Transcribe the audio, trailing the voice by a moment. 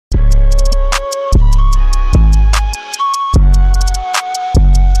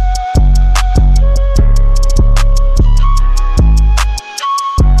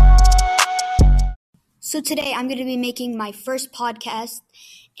today I'm going to be making my first podcast,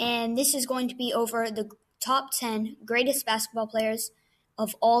 and this is going to be over the top 10 greatest basketball players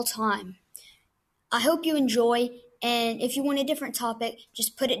of all time. I hope you enjoy, and if you want a different topic,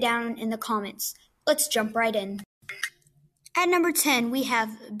 just put it down in the comments. Let's jump right in. At number 10, we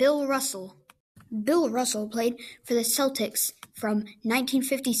have Bill Russell. Bill Russell played for the Celtics from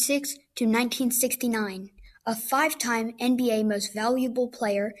 1956 to 1969, a 5-time NBA Most Valuable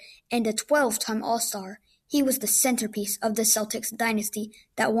Player and a 12-time All-Star. He was the centerpiece of the Celtics dynasty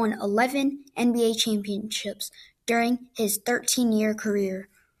that won 11 NBA championships during his 13-year career.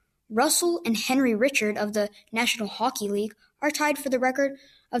 Russell and Henry Richard of the National Hockey League are tied for the record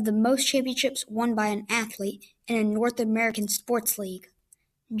of the most championships won by an athlete in a North American sports league.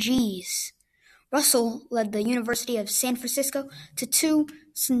 Geez. Russell led the University of San Francisco to 2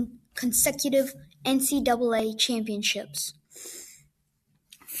 consecutive NCAA championships.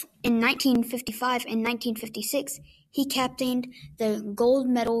 In 1955 and 1956, he captained the gold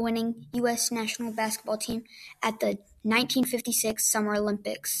medal-winning U.S. national basketball team at the 1956 Summer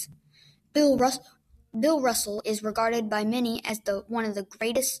Olympics. Bill Russell is regarded by many as one of the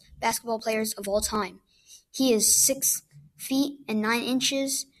greatest basketball players of all time. He is 6 feet and 9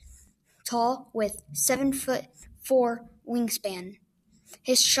 inches tall with 7'4" wingspan.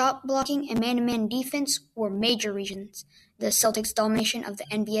 His shot blocking and man-to-man defense were major reasons the Celtics' domination of the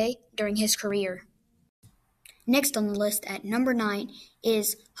NBA during his career. Next on the list at number 9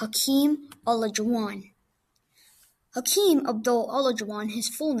 is Hakeem Olajuwon. Hakeem Abdul-Olajuwon, his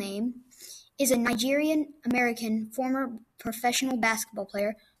full name, is a Nigerian-American former professional basketball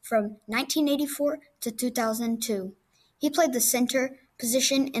player from 1984 to 2002. He played the center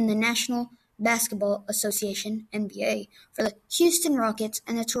position in the National Basketball Association (NBA) for the Houston Rockets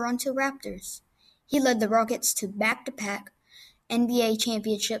and the Toronto Raptors. He led the Rockets to back-to-back NBA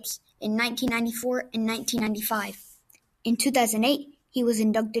championships in 1994 and 1995. In 2008, he was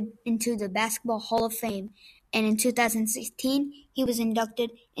inducted into the Basketball Hall of Fame, and in 2016, he was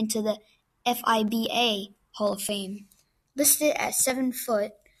inducted into the FIBA Hall of Fame. Listed at 7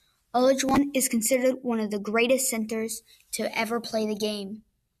 foot, Olajuwon is considered one of the greatest centers to ever play the game.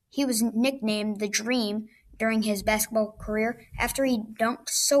 He was nicknamed the Dream during his basketball career after he dunked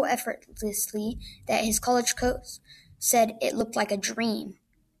so effortlessly that his college coach said it looked like a dream.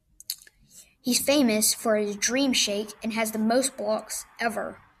 He's famous for his dream shake and has the most blocks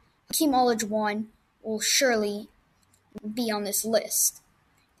ever. Hakeem Olajuwon will surely be on this list.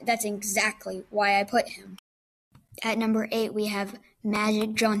 That's exactly why I put him. At number 8, we have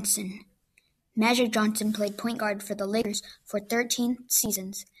Magic Johnson. Magic Johnson played point guard for the Lakers for 13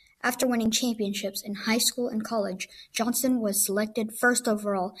 seasons. After winning championships in high school and college, Johnson was selected first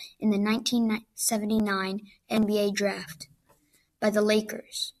overall in the 1979 NBA draft by the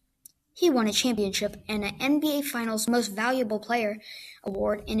Lakers. He won a championship and an NBA Finals Most Valuable Player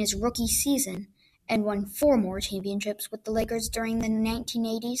award in his rookie season and won 4 more championships with the Lakers during the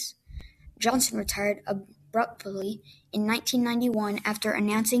 1980s. Johnson retired abruptly in 1991 after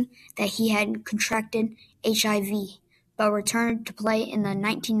announcing that he had contracted HIV, but returned to play in the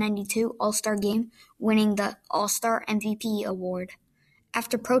 1992 All-Star Game, winning the All-Star MVP award.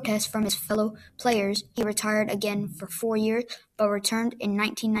 After protests from his fellow players, he retired again for 4 years, but returned in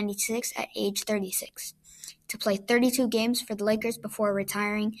 1996 at age 36 to play 32 games for the Lakers before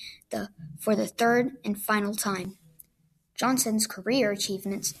retiring for the third and final time. Johnson's career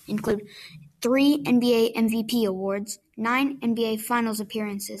achievements include 3 NBA MVP awards, 9 NBA Finals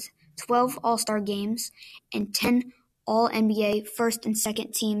appearances, 12 All-Star games, and 10 All-NBA first and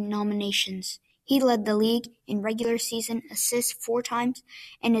second team nominations. He led the league in regular season assists 4 times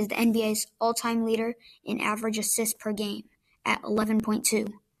and is the NBA's all-time leader in average assists per game at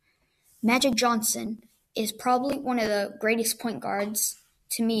 11.2. Magic Johnson is probably one of the greatest point guards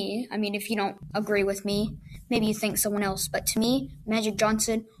to me. I mean, if you don't agree with me, maybe you think someone else, but to me, Magic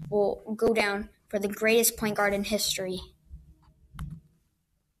Johnson will go down for the greatest point guard in history.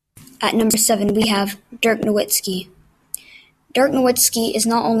 At number 7, we have Dirk Nowitzki. Dirk Nowitzki is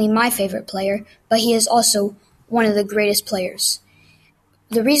not only my favorite player, but he is also one of the greatest players.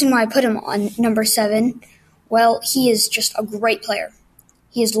 The reason why I put him on number 7, well, he is just a great player.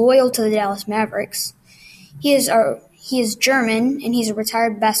 He is loyal to the Dallas Mavericks. He is German, and he's a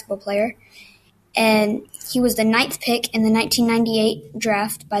retired basketball player. And he was the 9th pick in the 1998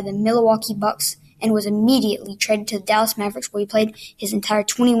 draft by the Milwaukee Bucks and was immediately traded to the Dallas Mavericks, where he played his entire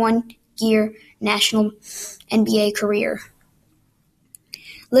 21-year national NBA career.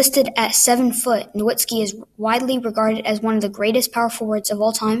 Listed at 7 foot, Nowitzki is widely regarded as one of the greatest power forwards of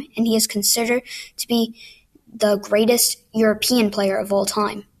all time, and he is considered to be the greatest European player of all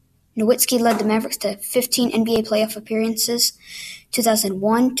time. Nowitzki led the Mavericks to 15 NBA playoff appearances,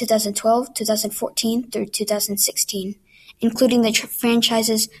 2001, 2012, 2014 through 2016, including the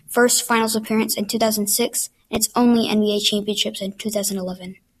franchise's first finals appearance in 2006 and its only NBA championships in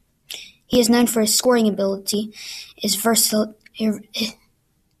 2011. He is known for his scoring ability, his versatility,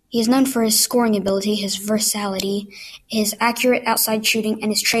 his accurate outside shooting,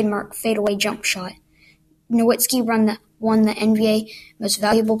 and his trademark fadeaway jump shot. Nowitzki won the NBA Most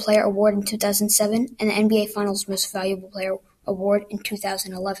Valuable Player award in 2007 and the NBA Finals Most Valuable Player award in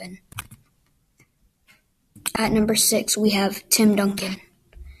 2011. At number 6, we have Tim Duncan.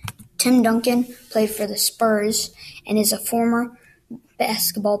 Tim Duncan played for the Spurs and is a former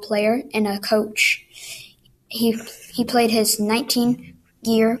basketball player and a coach. He played his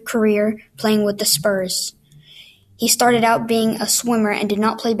 19-year career playing with the Spurs. He started out being a swimmer and did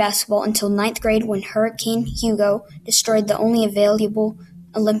not play basketball until 9th grade when Hurricane Hugo destroyed the only available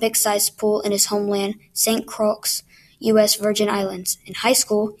Olympic-sized pool in his homeland, St. Croix, U.S. Virgin Islands. In high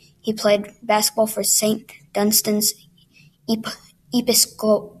school, he played basketball for St. Dunstan's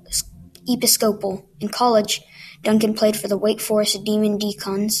Episcopal. In college, Duncan played for the Wake Forest Demon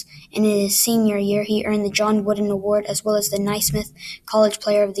Deacons, and in his senior year, he earned the John Wooden Award as well as the Naismith College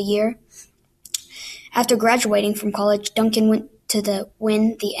Player of the Year. After graduating from college, Duncan went to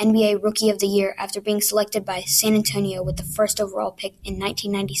win the NBA Rookie of the Year after being selected by San Antonio with the first overall pick in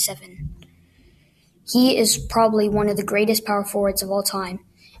 1997. He is probably one of the greatest power forwards of all time,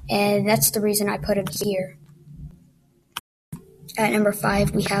 and that's the reason I put him here. At number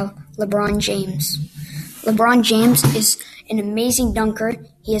 5, we have LeBron James. LeBron James is an amazing dunker.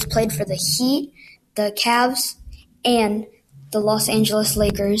 He has played for the Heat, the Cavs, and the Los Angeles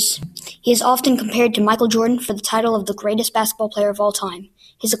Lakers. He is often compared to Michael Jordan for the title of the greatest basketball player of all time.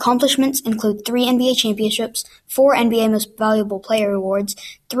 His accomplishments include 3 NBA championships, 4 NBA Most Valuable Player awards,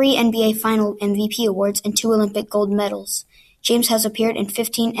 3 NBA Final MVP awards, and 2 Olympic gold medals. James has appeared in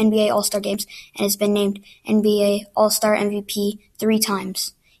 15 NBA All-Star games and has been named NBA All-Star MVP 3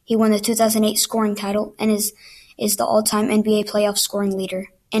 times. He won the 2008 scoring title and is the all-time NBA playoff scoring leader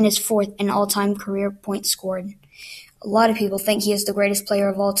and is 4th in all-time career points scored. A lot of people think he is the greatest player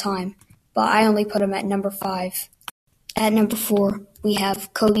of all time, but I only put him at number 5. At number 4, we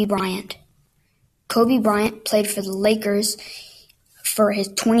have Kobe Bryant. Kobe Bryant played for the Lakers for his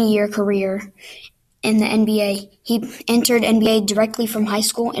 20-year career in the NBA. He entered NBA directly from high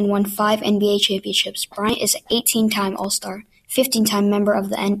school and won 5 NBA championships. Bryant is an 18-time All-Star, 15-time member of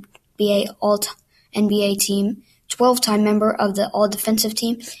the NBA All-NBA team, 12-time member of the All-Defensive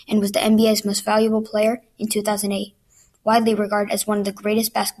team, and was the NBA's Most Valuable Player in 2008. Widely regarded as one of the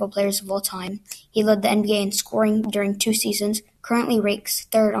greatest basketball players of all time, he led the NBA in scoring during 2 seasons, currently ranks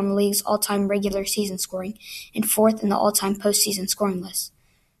 3rd on the league's all-time regular season scoring, and 4th in the all-time postseason scoring list.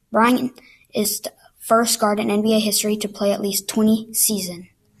 Bryant is the first guard in NBA history to play at least 20 seasons.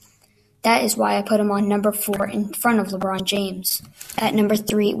 That is why I put him on number 4 in front of LeBron James. At number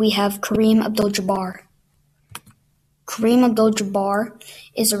 3, we have Kareem Abdul-Jabbar. Kareem Abdul-Jabbar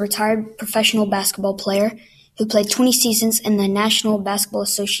is a retired professional basketball player who played 20 seasons in the National Basketball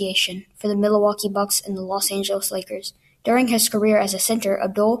Association for the Milwaukee Bucks and the Los Angeles Lakers. During his career as a center,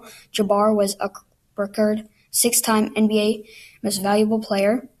 Abdul-Jabbar was a record 6-time NBA Most Valuable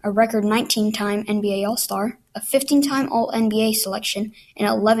Player, a record 19-time NBA All-Star, a 15-time All-NBA selection, and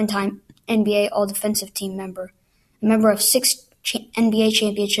an 11-time NBA All-Defensive Team member, a member of 6 NBA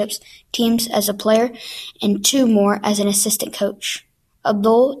championships teams as a player and 2 more as an assistant coach.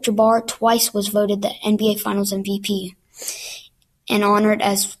 Abdul-Jabbar twice was voted the NBA Finals MVP and honored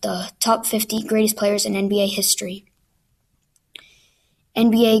as the top 50 greatest players in NBA history.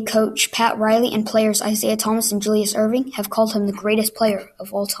 NBA coach Pat Riley and players Isaiah Thomas and Julius Erving have called him the greatest player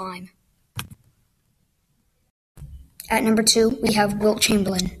of all time. At number 2, we have Wilt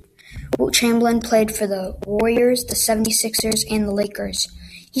Chamberlain. Wilt Chamberlain played for the Warriors, the 76ers, and the Lakers.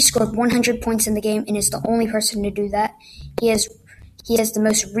 He scored 100 points in the game and is the only person to do that. He has the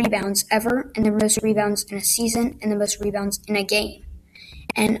most rebounds ever, and the most rebounds in a season, and the most rebounds in a game.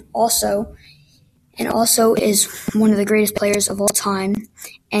 And also is one of the greatest players of all time.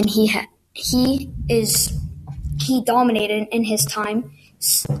 And he dominated in his time.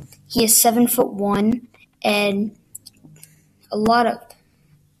 He is 7'1", and a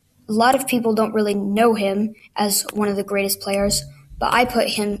lot of people don't really know him as one of the greatest players, but I put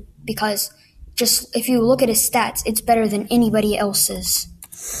him because just if you look at his stats, it's better than anybody else's.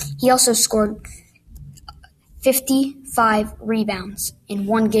 He also scored 55 rebounds in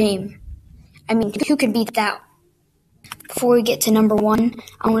one game. I mean, who could beat that? Before we get to number 1,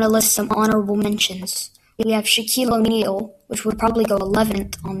 I want to list some honorable mentions. We have Shaquille O'Neal which would probably go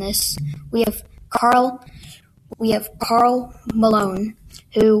 11th on this. We have Karl Malone,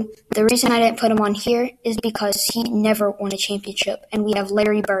 who the reason I didn't put him on here is because he never won a championship. And we have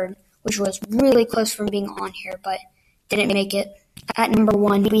Larry Bird, which was really close from being on here, but didn't make it. At number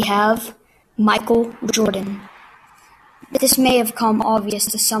 1, we have Michael Jordan. This may have come obvious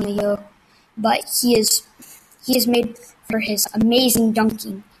to some of you, but he is made for his amazing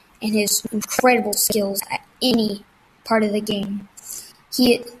dunking and his incredible skills at any part of the game.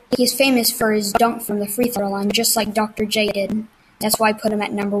 He is famous for his dunk from the free throw line, just like Dr. J did. That's why I put him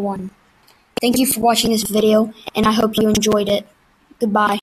at number 1. Thank you for watching this video, and I hope you enjoyed it. Goodbye.